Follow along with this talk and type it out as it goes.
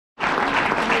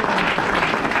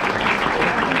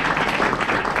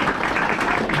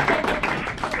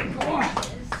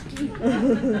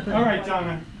All right,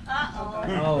 Donna.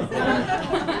 Uh-oh.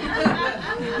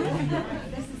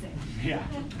 This is it. Yeah.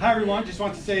 Hi, everyone. Just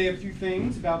want to say a few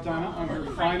things about Donna on her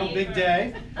final big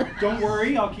day. Don't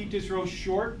worry, I'll keep this real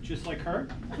short, just like her.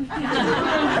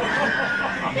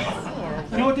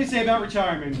 You know what they say about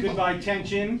retirement? Goodbye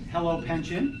tension, hello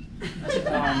pension.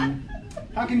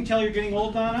 How can you tell you're getting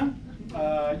old, Donna?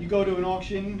 You go to an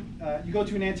auction, you go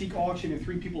to an antique auction and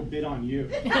 3 people bid on you.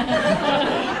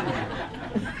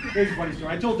 Here's a funny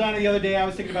story. I told Donna the other day I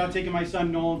was thinking about taking my son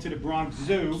Nolan to the Bronx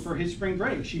Zoo for his spring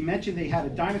break. She mentioned they had a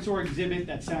dinosaur exhibit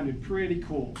that sounded pretty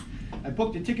cool. I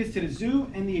booked the tickets to the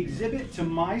zoo and the exhibit. To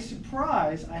my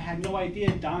surprise, I had no idea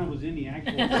Donna was in the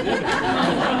actual exhibit.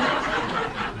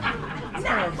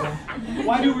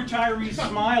 Why do retirees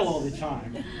smile all the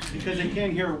time? Because they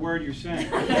can't hear a word you're saying.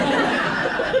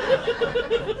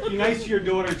 Be nice to your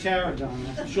daughter Tara,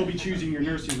 Donna. She'll be choosing your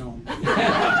nursing home.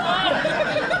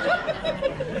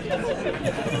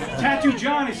 Tattoo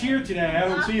John is here today. I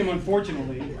don't see him,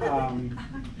 unfortunately.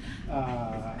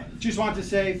 Just want to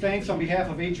say thanks on behalf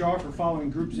of HR for following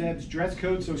Group Zeb's dress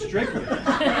code so strictly.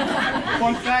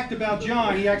 Fun fact about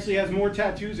John, he actually has more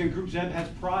tattoos than Group Zeb has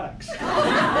products.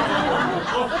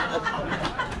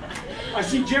 I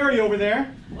see Jerry over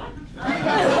there.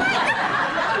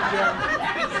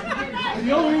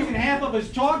 The only reason half of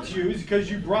us talk to you is because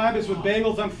you bribe us with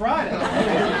bagels on Friday.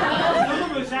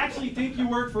 Some of us actually think you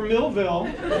work for Millville,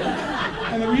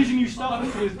 and the reason you stuff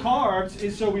us with carbs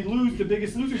is so we lose the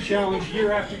Biggest Loser Challenge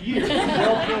year after year.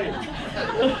 Well played.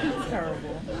 That's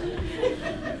terrible.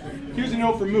 Here's a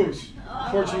note from Moose.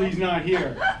 Fortunately, he's not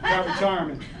here. About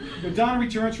retirement. But Donna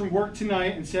returns from work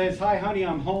tonight and says, "Hi, honey,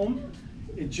 I'm home.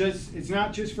 It's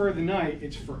not just for the night,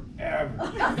 it's forever."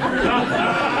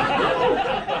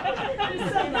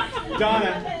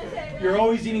 Donna, you're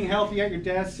always eating healthy at your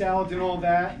desk, salads and all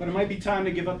that, but it might be time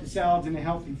to give up the salads and the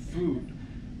healthy food.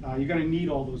 You're going to need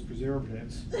all those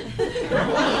preservatives.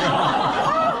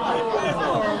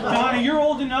 Donna, you're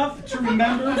old enough to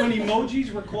remember when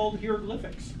emojis were called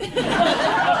hieroglyphics.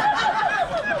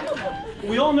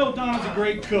 We all know Donna's a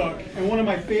great cook, and one of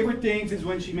my favorite things is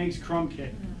when she makes crumb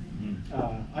cake.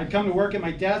 I'd come to work at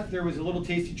my desk, there was a little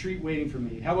tasty treat waiting for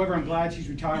me. However, I'm glad she's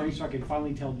retiring so I can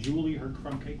finally tell Julie her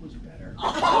crumb cake was better.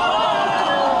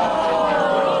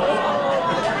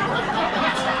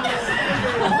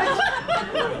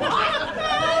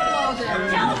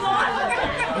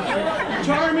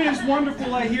 Retirement is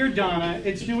wonderful, I hear, Donna.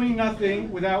 It's doing nothing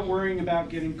without worrying about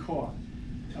getting caught.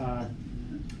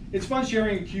 It's fun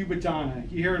sharing a cube with Donna.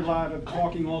 You hear a lot of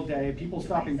talking all day, people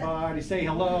stopping by to say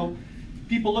hello.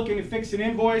 People looking to fix an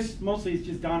invoice, mostly it's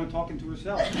just Donna talking to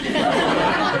herself.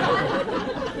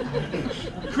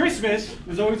 Christmas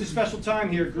was always a special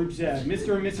time here at Group Zeb.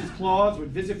 Mr. and Mrs. Claus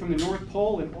would visit from the North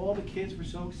Pole and all the kids were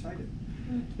so excited.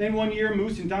 Then one year,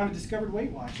 Moose and Donna discovered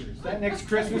Weight Watchers. That next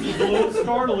Christmas was a little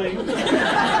startling.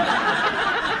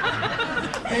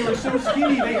 They were so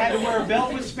skinny they had to wear a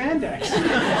belt with spandex.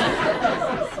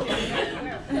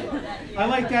 I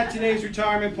like that today's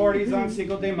retirement party is on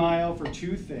Cinco de Mayo for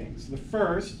 2 things. The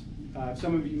first,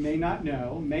 some of you may not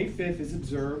know, May 5th is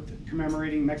observed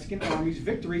commemorating Mexican Army's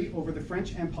victory over the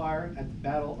French Empire at the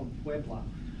Battle of Puebla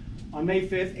on May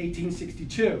 5th,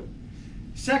 1862.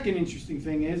 Second interesting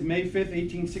thing is, May 5th,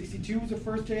 1862 was the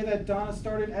first day that Donna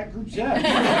started at Group Zeb.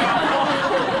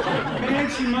 Man,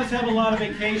 she must have a lot of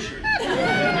vacation.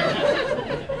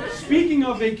 Speaking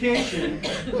of vacation,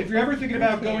 if you're ever thinking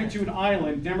about going to an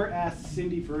island, never ask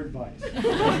Cindy for advice.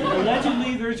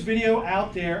 Allegedly, there's video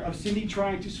out there of Cindy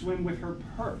trying to swim with her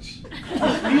purse.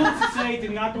 Needless to say, it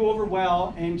did not go over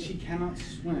well, and she cannot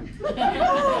swim.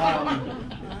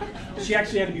 She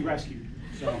actually had to be rescued.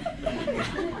 So,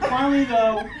 finally,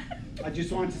 though, I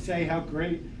just wanted to say how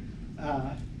great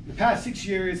the past 6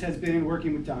 years has been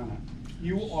working with Donna.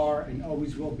 You are and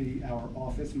always will be our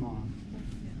office mom.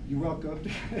 You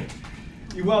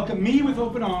welcome me with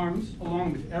open arms,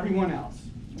 along with everyone else.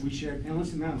 We shared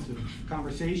endless amounts of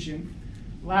conversation,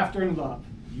 laughter, and love.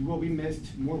 You will be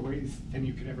missed in more ways than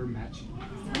you could ever imagine.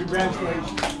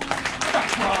 Congratulations.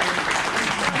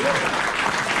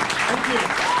 Thank you.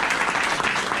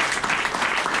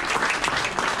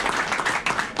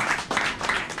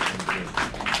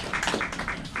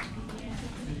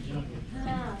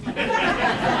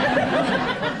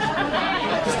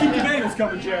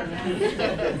 Coming, Jerry.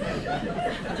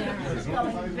 It's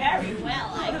going very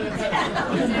well, I can tell.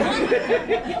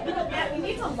 Yeah, we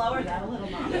need to lower that a little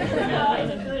more. No,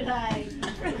 it's a good eye.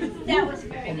 That was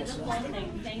very good. The whole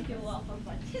thing. Thank you all for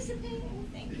participating.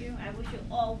 Thank you. I wish you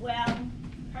all well,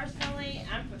 personally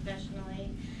and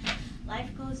professionally.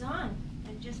 Life goes on,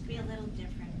 and just be a little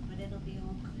different, but it'll be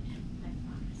all good. I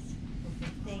promise.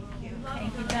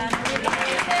 Thank you, Donna.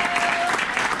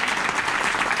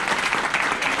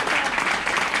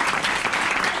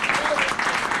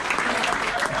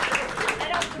 I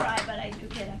don't cry, but I do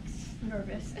get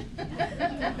nervous.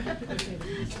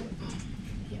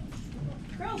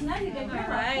 Girls, now you get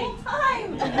grandma full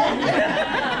time.